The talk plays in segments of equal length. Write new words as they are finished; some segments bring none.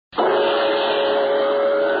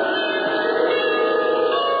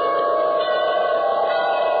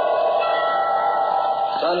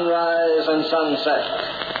sunrise and sunset,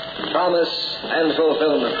 promise and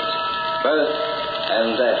fulfillment, birth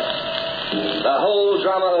and death. The whole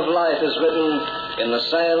drama of life is written in the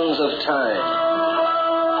sands of time.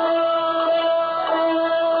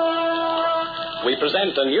 We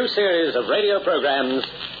present a new series of radio programs,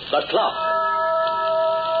 The Clock.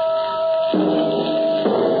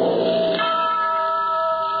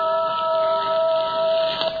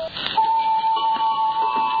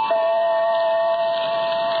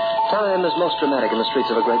 Time is most dramatic in the streets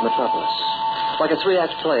of a great metropolis. Like a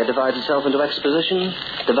three-act play, it divides itself into exposition,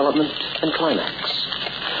 development, and climax.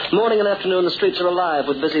 Morning and afternoon, the streets are alive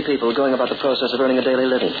with busy people going about the process of earning a daily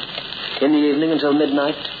living. In the evening until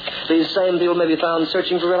midnight, these same people may be found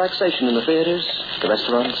searching for relaxation in the theaters, the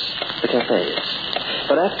restaurants, the cafes.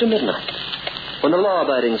 But after midnight, when the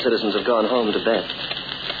law-abiding citizens have gone home to bed,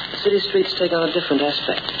 the city streets take on a different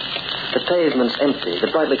aspect. The pavement's empty,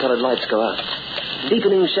 the brightly colored lights go out.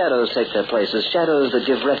 Deepening shadows take their places, shadows that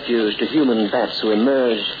give refuge to human bats who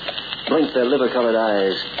emerge, blink their liver-colored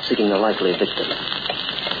eyes, seeking a likely victim.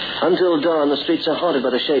 Until dawn, the streets are haunted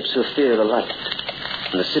by the shapes who fear the light,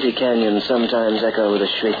 and the city canyons sometimes echo with the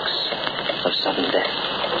shrieks of sudden death.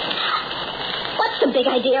 What's the big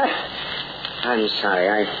idea? I'm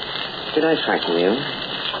sorry. Did I frighten you?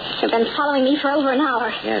 You've been following me for over an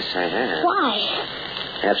hour. Yes, I have. Why?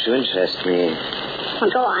 Perhaps you interest me.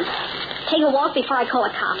 Well, go on. Take a walk before I call a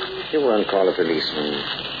cop. You won't call a policeman.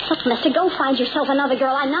 Look, mister, go find yourself another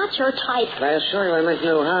girl. I'm not your type. But I assure you I meant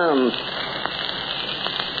no harm.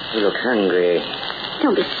 You look hungry.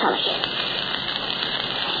 Don't be silly.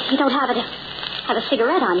 You don't have a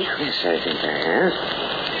cigarette on you. Yes, I think I have.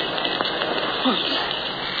 Thanks.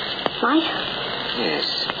 Light? Yes.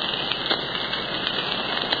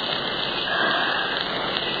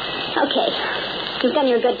 Okay. You've done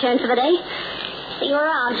your good turn for the day. See you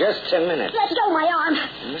around. Just 10 minutes. Let go my arm.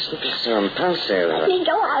 You mustn't be so impulsive. Let me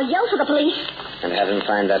go or I'll yell for the police. And have him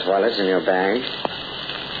find that wallet in your bag.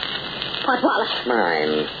 What wallet?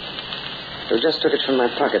 Mine. You just took it from my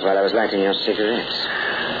pocket while I was lighting your cigarettes.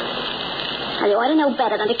 Now, you ought to know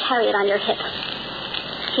better than to carry it on your hip.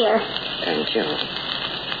 Here. Thank you.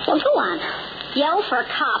 Well, go on. Yell for a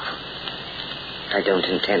cop. I don't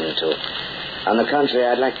intend to. On the contrary,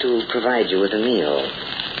 I'd like to provide you with a meal.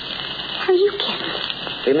 Are you kidding?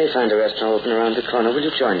 We may find a restaurant open around the corner. Will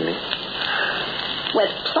you join me?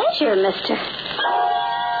 With pleasure, mister.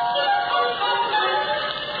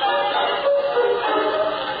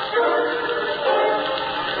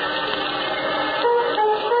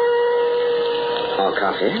 More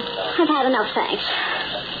coffee? I've had enough, thanks.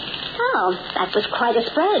 Oh, that was quite a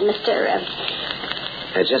spread, Mr.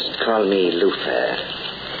 Just call me Luther.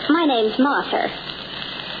 My name's Martha.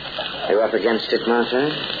 You up against it,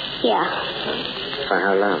 Martha? Yeah. For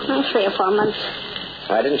how long? 3 or 4 months.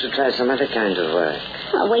 Why didn't you try some other kind of work?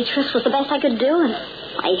 A waitress was the best I could do, and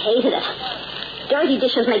I hated it. Dirty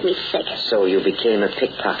dishes made me sick. So you became a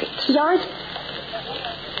pickpocket? Yours?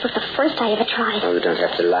 It was the first I ever tried. Oh, you don't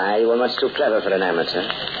have to lie. You were much too clever for an amateur.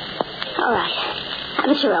 All right. Have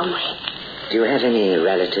it your own way. Do you have any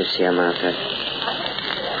relatives here, Martha?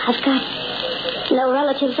 I've got no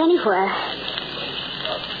relatives anywhere.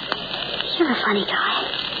 You're a funny guy.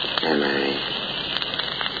 Am I?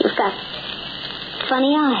 You've got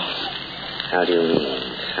funny eyes. How do you mean,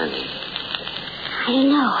 funny? I don't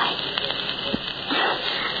know.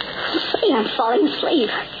 I'm falling asleep.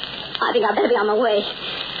 I think I'd better be on my way.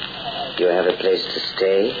 Do you have a place to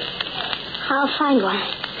stay? I'll find one.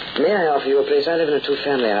 May I offer you a place? I live in a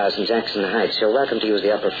 2-family house in Jackson Heights. You're welcome to use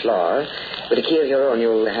the upper floor. With a key of your own,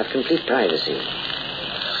 you'll have complete privacy.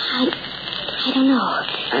 I don't know.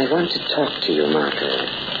 I want to talk to you, Martha.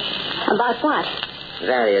 About what?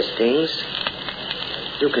 Various things.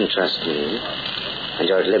 You can trust me. And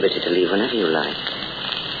you're at liberty to leave whenever you like.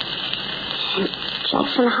 In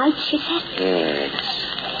Jackson Heights, you said? Yes.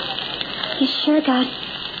 You sure got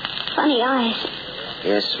funny eyes.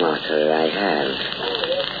 Yes, Martha, I have.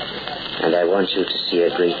 And I want you to see a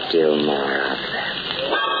great deal more of them.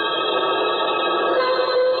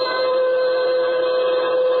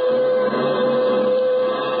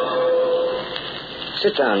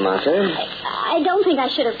 Sit down, Martha. I don't think I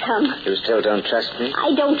should have come. You still don't trust me?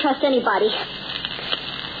 I don't trust anybody.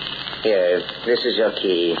 Here, this is your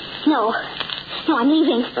key. No, I'm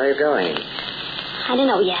leaving. Where are you going? I don't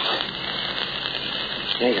know yet.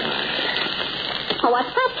 Here you are. Oh,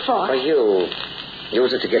 what's that for? For you.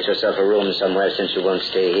 Use it to get yourself a room somewhere since you won't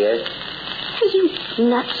stay here. Are you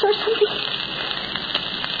nuts or something?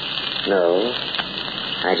 No.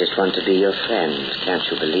 I just want to be your friend. Can't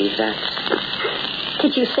you believe that?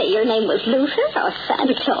 Did you say your name was Luther or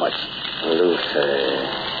Santa Claus? Luther.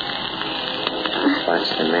 What's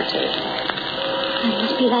the matter? It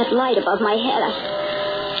must be that light above my head.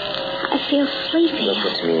 I feel sleepy. Look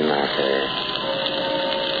at me, Martha.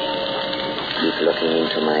 Keep looking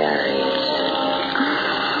into my eyes.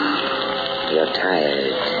 You're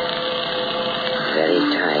tired. Very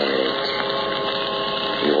tired.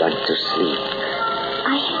 You want to sleep.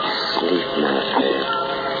 Sleep, Martha.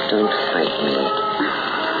 Don't fight me.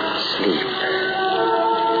 Sleep.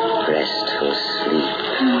 Restful sleep.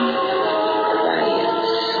 Quiet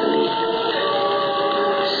sleep.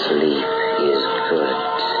 Sleep is good.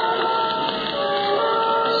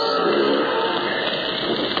 Sleep.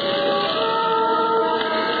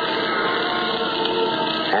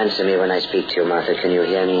 Answer me when I speak to you, Martha. Can you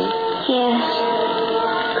hear me? Yes.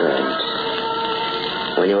 Good.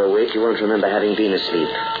 When you awake, you won't remember having been asleep.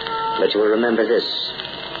 But you will remember this.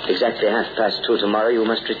 Exactly 2:30 tomorrow, you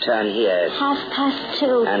must return here.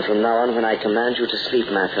 2:30. And from now on, when I command you to sleep,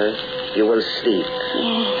 Martha, you will sleep.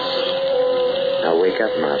 Yes. Now wake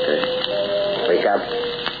up, Martha. Wake up.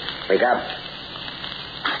 Wake up.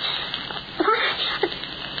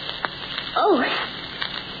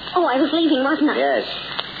 Oh, I was leaving, wasn't I? Yes.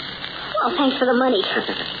 Well, thanks for the money.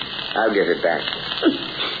 I'll give it back.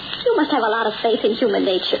 You must have a lot of faith in human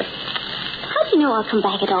nature. How do you know I'll come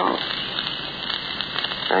back at all?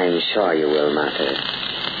 I'm sure you will, Martha.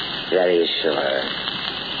 Very sure.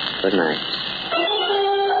 Good night.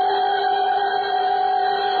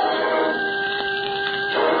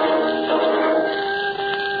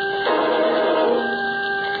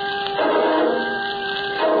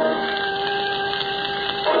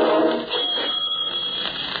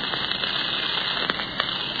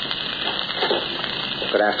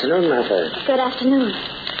 Good afternoon, Martha. Good afternoon.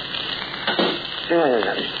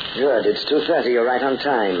 Good. It's 2:30. You're right on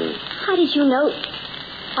time. How did you know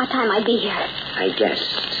what time I'd be here? I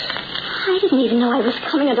guessed. I didn't even know I was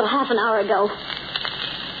coming until half an hour ago.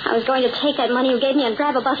 I was going to take that money you gave me and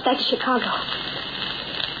grab a bus back to Chicago.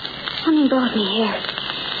 Something brought me here.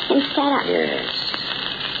 Instead, Yes.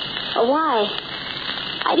 Why?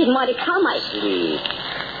 I didn't want to come. Sleep,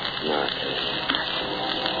 Martha.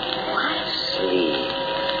 What? Sleep.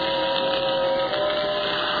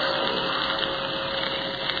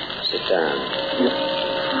 Sit down.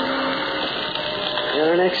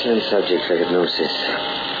 You're an excellent subject for hypnosis.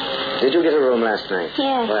 Did you get a room last night?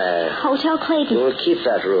 Yes. Where? Hotel Clayton. You will keep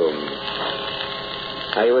that room.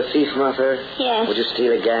 Are you a thief, Martha? Yes. Would you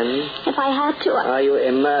steal again? If I had to, Are you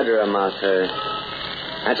a murderer, Martha?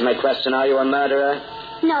 Answer my question. Are you a murderer?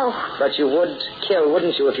 No. But you would kill,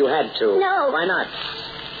 wouldn't you, if you had to? No. Why not?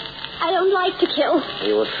 I don't like to kill. Are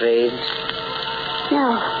you afraid?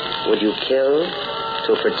 No. Would you kill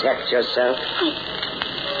to protect yourself?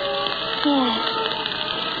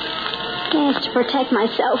 Yes, to protect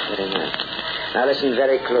myself. Good enough. Now listen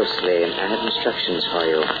very closely. I have instructions for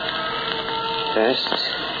you. First,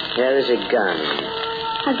 here is a gun.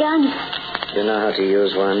 A gun? You know how to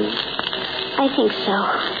use one? I think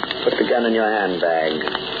so. Put the gun in your handbag.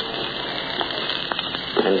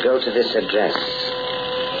 And go to this address.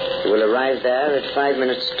 You will arrive there at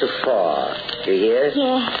 4:05. Do you hear?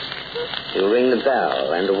 Yes. You ring the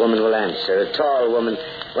bell, and a woman will answer. A tall woman.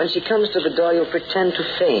 When she comes to the door, you'll pretend to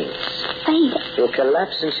faint. Faint? You'll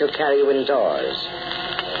collapse, and she'll carry you indoors.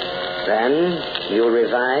 Then you'll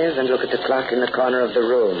revive and look at the clock in the corner of the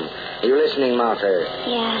room. Are you listening, Martha?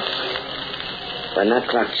 Yes. When that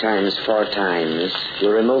clock chimes 4 times,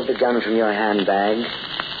 you'll remove the gun from your handbag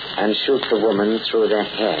and shoot the woman through the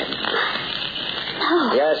head.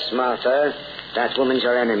 No. Yes, Martha. That woman's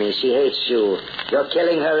your enemy. She hates you. You're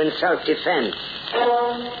killing her in self-defense.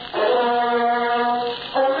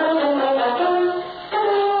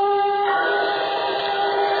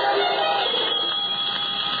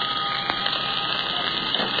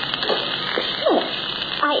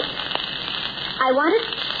 I want to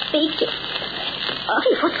speak to...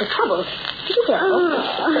 Hey, what's the trouble? Did you get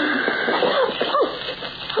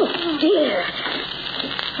Oh, dear.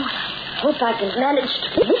 Oh, I hope I can manage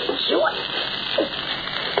to lift you up.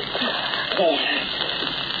 There.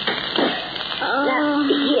 Now,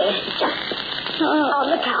 here, just on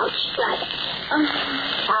the couch. Right.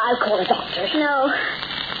 I'll call a doctor. No.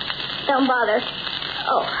 Don't bother.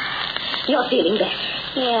 Oh, you're feeling better.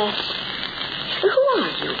 Yes. Who are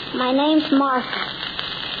you? My name's Martha.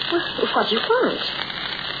 Well, what do you want?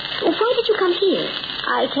 Why did you come here?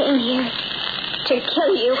 I came here to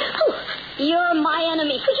kill you. Oh, you're my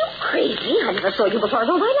enemy. Are you crazy? I never saw you before in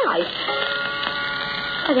all my life.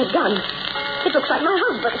 And that gun. It looks like my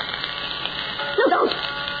husband. No, don't.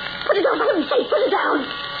 Put it down, for heaven's sake. Put it down.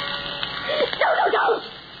 No, don't.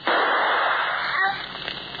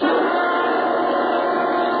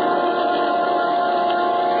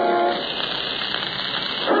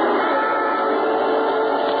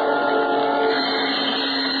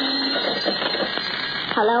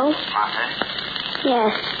 Hello? Martha,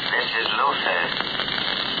 Yes. this is Luther.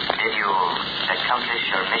 Did you accomplish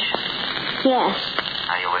your mission? Yes.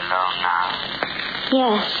 Are you alone now?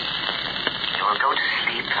 Yes. You will go to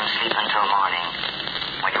sleep and sleep until morning.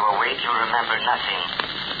 When you awake, you'll remember nothing.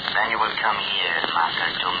 Then you will come here, Martha,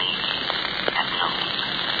 to me at noon.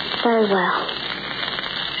 Very well.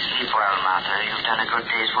 Sleep well, Martha. You've done a good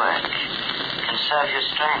day's work. Conserve your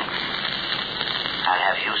strength. I'll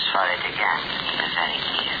have use for it again in the very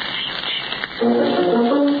near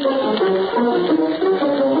future.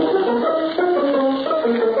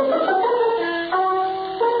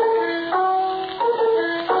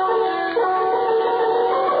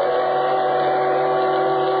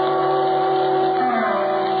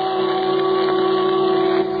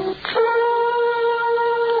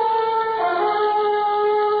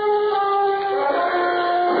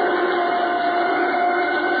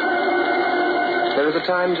 There is a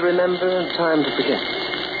time to remember and time to forget.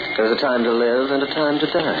 There is a time to live and a time to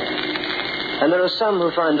die. And there are some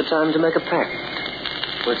who find the time to make a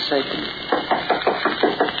pact with Satan.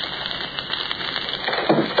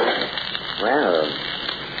 Well,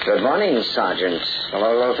 good morning, Sergeant.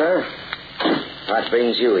 Hello, Luther. What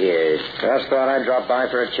brings you here? Just thought I'd drop by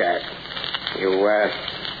for a chat. You,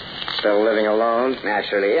 still living alone?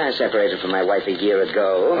 Naturally, I separated from my wife a year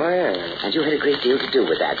ago. Oh, yeah. And you had a great deal to do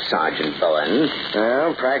with that, Sergeant Bowen.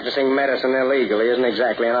 Well, practicing medicine illegally isn't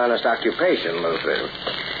exactly an honest occupation, Luther.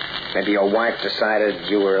 Maybe your wife decided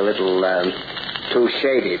you were a little, too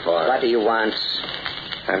shady for her. What do you want?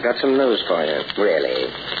 I've got some news for you. Really?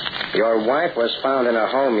 Your wife was found in her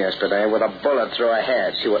home yesterday with a bullet through her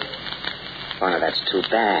head. She was... Oh, no, that's too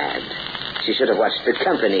bad. She should have watched the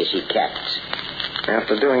company she kept.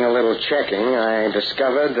 After doing a little checking, I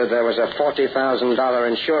discovered that there was a $40,000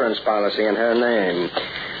 insurance policy in her name,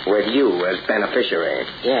 with you as beneficiary.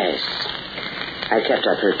 Yes. I kept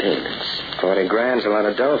up her payments. 40 grand's a lot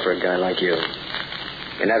of dough for a guy like you.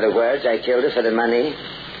 In other words, I killed her for the money.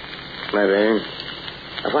 Maybe.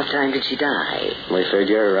 At what time did she die? We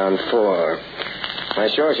figure around 4. I'm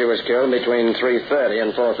sure she was killed between 3:30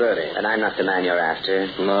 and 4:30. And I'm not the man you're after.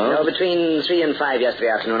 No? No, between 3 and 5 yesterday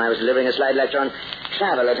afternoon, I was delivering a slide lecture on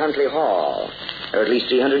travel at Huntley Hall. There are at least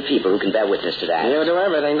 300 people who can bear witness to that. You do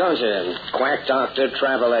everything, don't you? Quack doctor,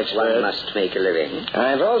 travel expert. One must make a living.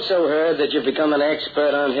 I've also heard that you've become an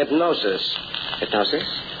expert on hypnosis. Hypnosis?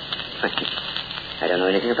 I don't know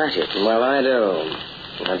anything about it. Well, I do.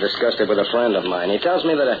 I've discussed it with a friend of mine. He tells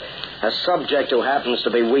me that a subject who happens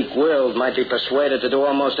to be weak-willed might be persuaded to do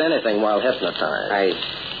almost anything while hypnotized.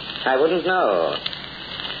 I wouldn't know.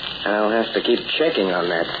 I'll have to keep checking on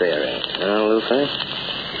that theory. Luther?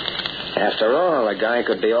 After all, a guy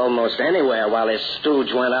could be almost anywhere while his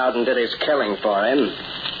stooge went out and did his killing for him.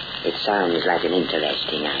 It sounds like an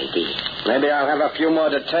interesting idea. Maybe I'll have a few more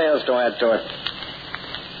details to add to it.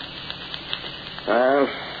 Well,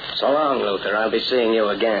 so long, Luther. I'll be seeing you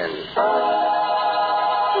again.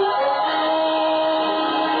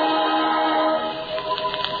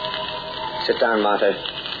 Sit down, Martha,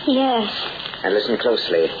 Yes. and listen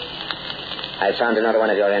closely. I found another one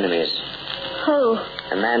of your enemies. Who?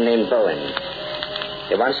 A man named Bowen.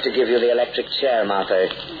 He wants to give you the electric chair, Martha.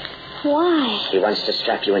 Why? He wants to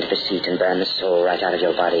strap you into the seat and burn the soul right out of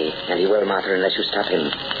your body. And he will, Martha, unless you stop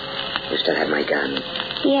him. You still have my gun.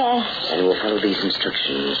 Yes. And you will follow these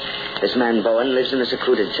instructions. This man Bowen lives in the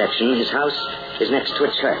secluded section. His house is next to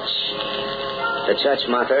a church. The church,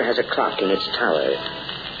 Martha, has a clock in its tower.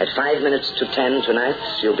 At 5 minutes to 10 tonight,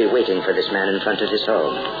 you'll be waiting for this man in front of his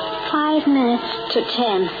home. 5 minutes to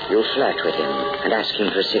 10. You'll flirt with him and ask him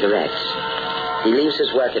for cigarettes. He leaves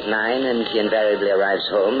his work at 9, and he invariably arrives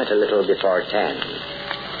home at a little before 10.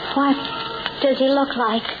 What does he look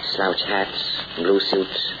like? Slouch hats, blue suit,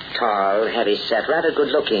 tall, heavy set, rather good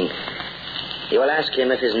looking. You will ask him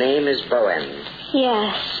if his name is Bowen.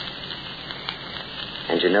 Yes.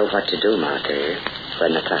 And you know what to do, Martha,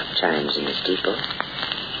 when the clock chimes in the steeple?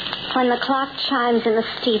 When the clock chimes in the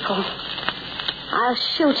steeple, I'll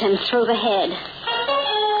shoot him through the head.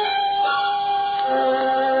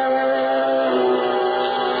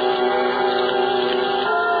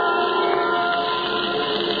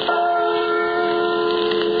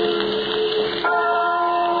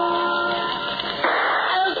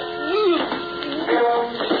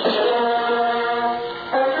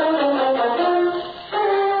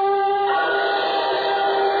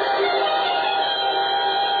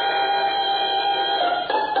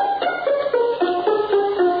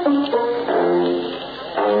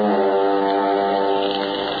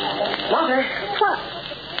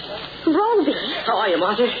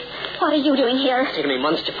 Martha? What are you doing here? It's taken me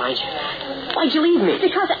months to find you. Why'd you leave me?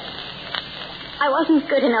 Because I wasn't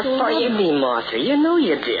good enough for you. Love me, Martha. You know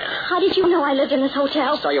you did. How did you know I lived in this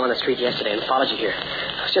hotel? I saw you on the street yesterday and followed you here.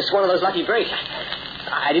 It was just one of those lucky breaks.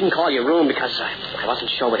 I didn't call your room because I wasn't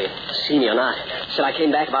sure whether you'd see me or not. Said I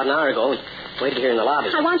came back about an hour ago and waited here in the lobby.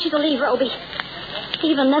 I want you to leave, Roby.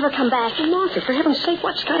 Steve will never come back. Martha, for heaven's sake,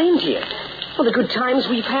 what's got into you? Well, the good times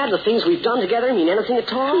we've had, the things we've done together mean anything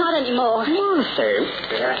at all? Not anymore. Martha.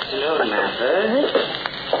 Good afternoon, Martha.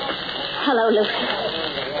 Hello, Luke.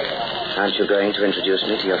 Aren't you going to introduce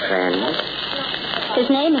me to your friend? His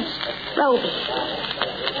name is Roby.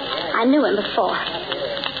 I knew him before.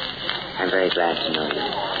 I'm very glad to know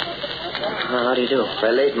you. How do you do?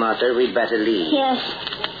 We're late, Martha. We'd better leave. Yes.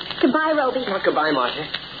 Goodbye, Roby. Well, goodbye, Martha.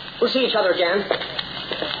 We'll see each other again.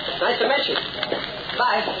 Nice to meet you.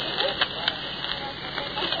 Bye.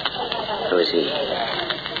 Who is he?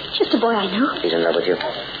 Just a boy I knew. He's in love with you?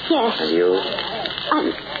 Yes. And you?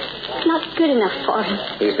 I'm not good enough for him.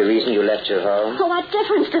 He's the reason you left your home? Oh, what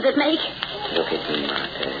difference does it make? Look at me,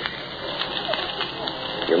 Martha.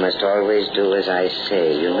 You must always do as I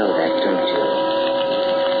say. You know that, don't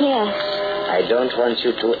you? Yes. I don't want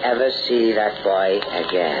you to ever see that boy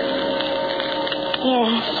again.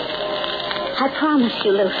 Yes. I promise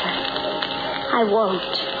you, Luther. I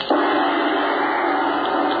won't.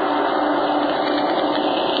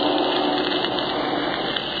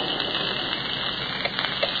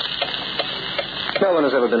 No one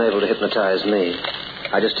has ever been able to hypnotize me.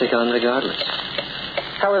 I just take on regardless.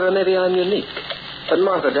 However, maybe I'm unique. But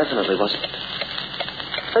Martha definitely wasn't.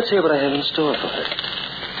 Let's hear what I have in store for her.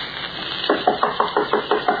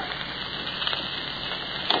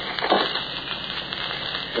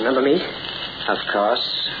 Remember me? Of course.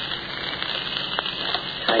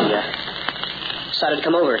 I decided to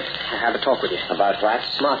come over and have a talk with you. About what?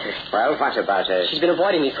 Martha. Well, what about her? She's been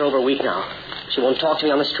avoiding me for over a week now. She won't talk to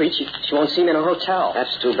me on the street. She won't see me in a hotel.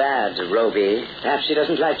 That's too bad, Roby. Perhaps she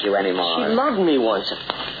doesn't like you anymore. She loved me once.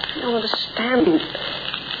 I don't understand.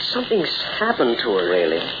 Something's happened to her.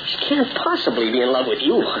 Really? She can't possibly be in love with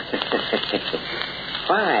you.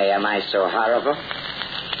 Why am I so horrible?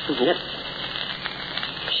 Yet,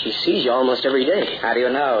 she sees you almost every day. How do you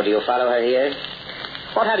know? Do you follow her here?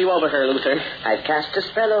 What have you over her, Luther? I've cast a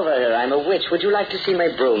spell over her. I'm a witch. Would you like to see my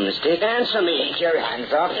broomstick? Answer me. Take your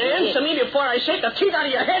hands off me. Answer me before I shake the teeth out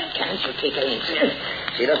of your head. Can't you take her in?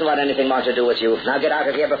 She doesn't want anything more to do with you. Now get out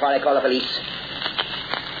of here before I call the police.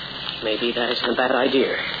 Maybe that isn't a bad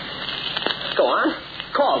idea. Go on.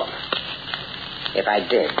 Call them. If I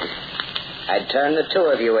did, I'd turn the two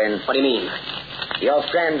of you in. What do you mean? Your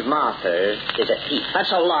friend Martha is a thief.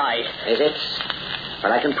 That's a lie. Is it?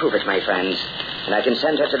 Well, I can prove it, my friends. And I can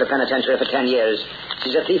send her to the penitentiary for 10 years.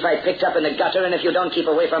 She's a thief I picked up in the gutter, and if you don't keep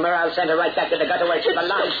away from her, I'll send her right back to the gutter where she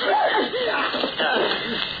belongs.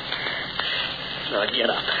 Now, get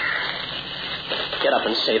up. Get up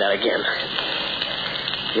and say that again.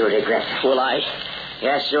 You'll regret it. Will I?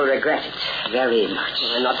 Yes, you'll regret it very much.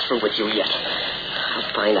 I'm not through with you yet.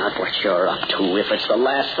 I'll find out what you're up to if it's the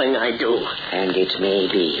last thing I do. And it may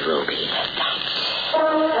be, Ruby.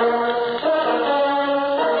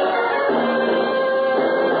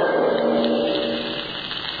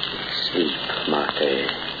 Sleep, Martha.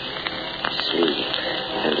 Sleep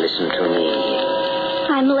and listen to me.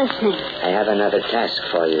 I'm listening. I have another task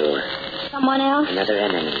for you. Someone else? Another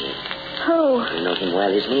enemy. Who? You know him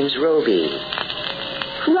well. His name's Roby.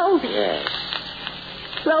 Roby. Yes.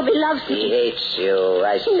 Roby loves He me. hates you.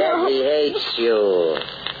 I said No. he hates you.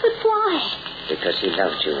 But why? Because he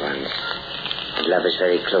loved you once. And love is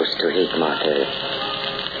very close to hate, Martha.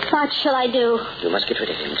 What shall I do? You must get rid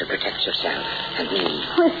of him to protect yourself and me.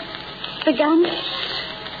 With the gun?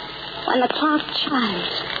 When the clock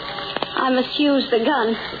chimes, I must use the gun.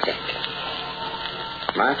 Exactly.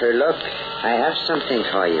 Martha, look. I have something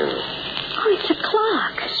for you. Oh, it's a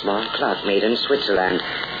clock. A small clock made in Switzerland.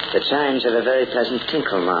 The chimes have a very pleasant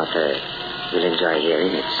tinkle, Martha. You'll enjoy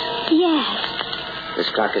hearing it. Yes. This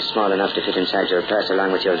clock is small enough to fit inside your purse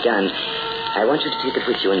along with your gun. I want you to take it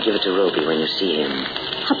with you and give it to Roby when you see him.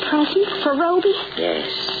 A present for Roby?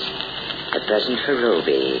 Yes. A present for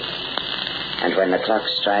Roby. And when the clock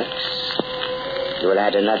strikes, you will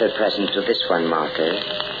add another present to this one, Martha,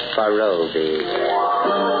 for Roby.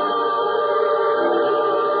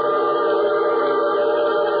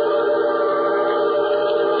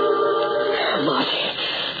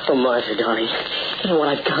 Oh, Martha, darling. You know what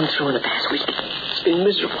I've gone through in the past week? It's been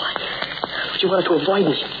miserable. But you wanted to avoid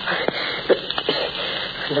me. But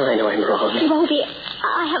now I know I'm wrong. Roby,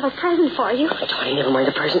 I have a present for you. Darling, never mind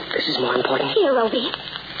the present. This is more important. Here, Roby.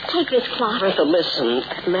 Take this clock. Martha, listen.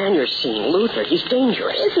 That man you're seeing, Luther, he's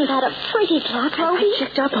dangerous. Isn't that a pretty clock, Roby? I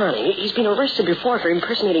checked up on him. He's been arrested before for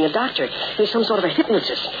impersonating a doctor. He's some sort of a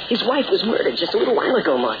hypnotist. His wife was murdered just a little while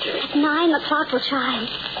ago, Martha. At 9, the clock will chime.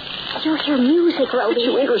 You'll hear music, Roby. Aren't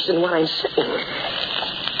you interested in what I'm saying?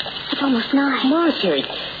 It's almost 9. Martha.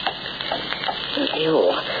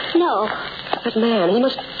 Ew. No. That man, he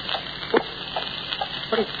must...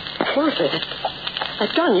 Martha,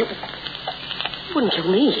 that gun, you wouldn't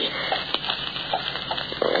kill me.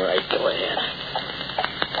 All right, go ahead.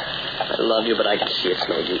 I love you, but I can see it's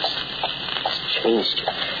no use. It's changed you.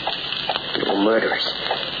 Little murderers.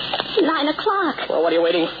 9 o'clock. Well, what are you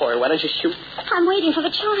waiting for? Why don't you shoot? I'm waiting for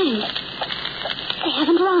the chimes. They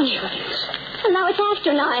haven't rung. And now it's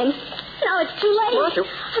after 9. Now it's too late. Martha.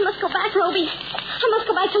 I must go back, Roby. I must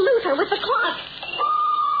go back to Luther with the clock.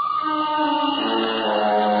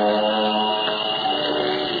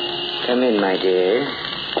 Come in, my dear.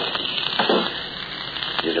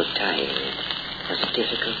 You look tired. Was it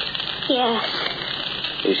difficult? Yes.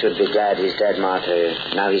 You should be glad he's dead, Martha.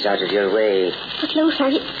 Now he's out of your way. But Luther,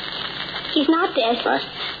 he's not dead. What?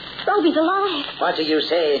 Roby's alive. What are you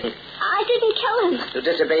saying? I didn't kill him. You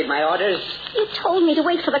disobeyed my orders? You told me to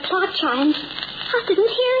wait for the clock chimes. I didn't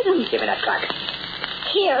hear them. Give me that clock.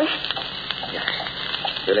 Here.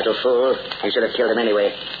 You little fool. You should have killed him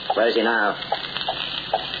anyway. Where is he now?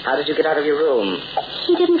 How did you get out of your room?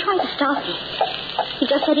 He didn't try to stop me. He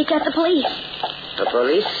just said he'd get the police. The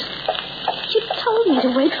police? You told me to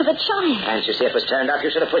wait for the chime. Can't you see it was turned off? You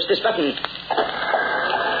should have pushed this button.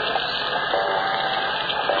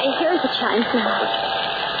 I hear the chimes now.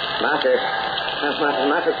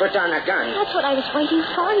 Martha, put down that gun. That's what I was waiting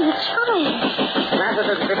for, the chimes.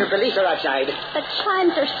 Martha, the police are outside. The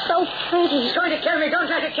chimes are so pretty. He's going to kill me. Don't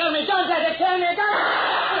try to kill me. Don't try to kill me.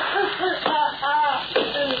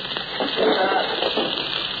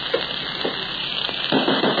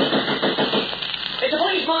 It's the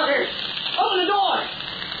police, Martha. Open the door.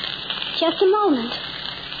 Just a moment.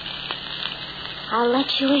 I'll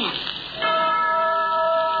let you in.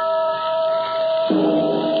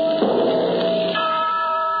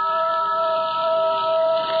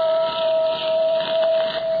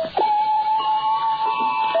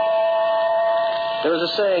 There is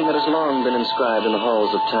a saying that has long been inscribed in the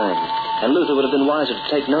halls of time, and Luther would have been wiser to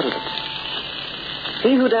take note of it.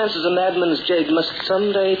 He who dances a madman's jig must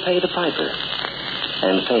someday pay the piper,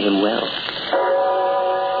 and pay him well.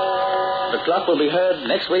 The Clock will be heard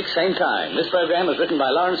next week, same time. This program was written by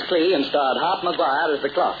Lawrence Clee and starred Hart McGuire as the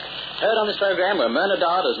Clock. Heard on this program were Myrna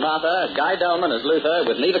Dodd as Martha, Guy Dolman as Luther,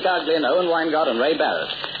 with Neva Coglin, Owen Weingott, and Ray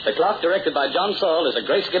Barrett. The Clock, directed by John Saul, is a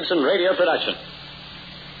Grace Gibson radio production.